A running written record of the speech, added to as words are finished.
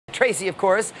Tracey, of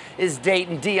course, is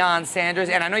dating Deion Sanders,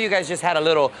 and I know you guys just had a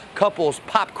little couples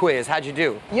pop quiz. How'd you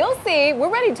do? You'll see. We're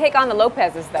ready to take on the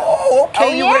Lopez's, though. Oh,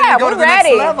 okay. You're ready to go to the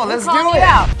next level. Let's do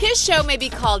it. His show may be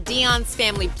called Deion's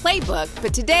Family Playbook,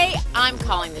 but today I'm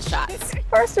calling the shots.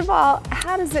 First of all,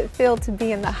 how does it feel to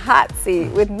be in the hot seat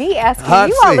with me asking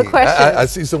you all the seat. questions? I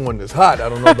see someone that's hot. I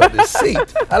don't know about this seat.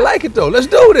 I like it though. Let's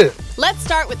do this. Let's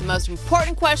start with the most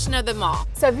important question of them all.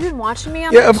 So have you been watching me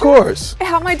on Yeah, that of show? course.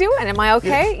 How am I doing? Am I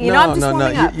okay? No, I'm just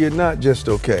warming up. You're not just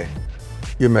okay.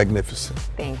 You're magnificent.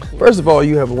 Thank you. First of all,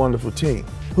 you have a wonderful team.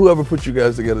 Whoever put you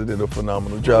guys together did a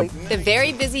phenomenal job. The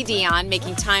very busy Deion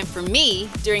making time for me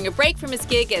during a break from his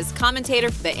gig as commentator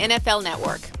for the NFL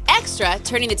Network. Extra,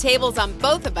 turning the tables on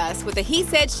both of us with a he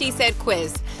said, she said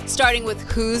quiz, starting with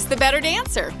who's the better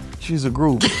dancer. She's a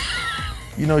groove.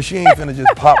 You know, she ain't finna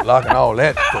just pop, lock, and all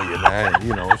that for you, man.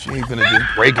 You know, she ain't finna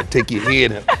just break it, take your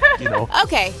head, and, you know.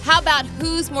 Okay, how about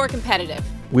who's more competitive?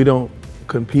 We don't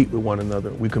compete with one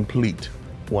another. We complete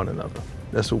one another.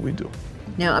 That's what we do.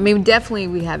 No, I mean, definitely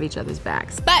we have each other's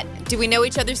backs. But do we know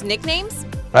each other's nicknames?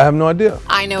 I have no idea.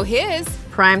 I know his.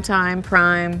 Prime time,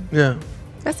 prime. Yeah.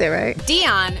 That's it, right?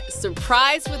 Deion,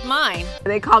 surprised with mine.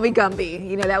 They call me Gumby.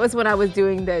 You know, that was when I was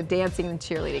doing the dancing and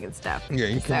cheerleading and stuff. Yeah,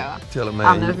 you can't tell a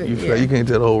I'll man. never- You can't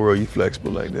tell the whole world you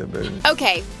flexible like that, baby.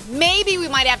 Okay, maybe we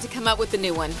might have to come up with a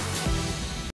new one.